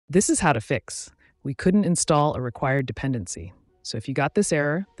This is how to fix. We couldn't install a required dependency. So if you got this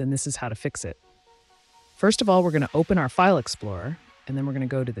error, then this is how to fix it. First of all, we're going to open our File Explorer, and then we're going to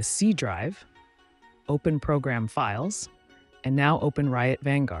go to the C drive, open Program Files, and now open Riot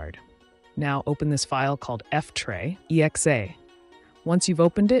Vanguard. Now open this file called ftray.exe. Once you've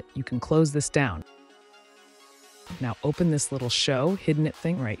opened it, you can close this down. Now open this little show hidden it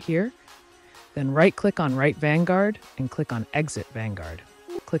thing right here. Then right-click on Write Vanguard and click on Exit Vanguard.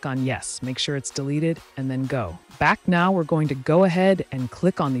 Click on Yes, make sure it's deleted, and then go. Back now, we're going to go ahead and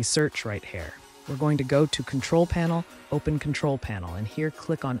click on the search right here. We're going to go to Control Panel, open Control Panel, and here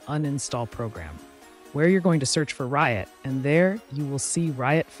click on Uninstall Program, where you're going to search for Riot, and there you will see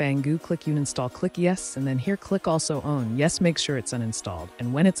Riot Fangu. Click Uninstall, click Yes, and then here click Also Own. Yes, make sure it's uninstalled,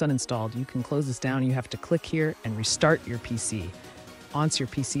 and when it's uninstalled, you can close this down. You have to click here and restart your PC. Once your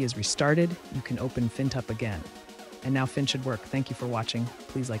PC is restarted, you can open FinTup again. And now Fin should work. Thank you for watching.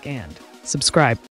 Please like and subscribe.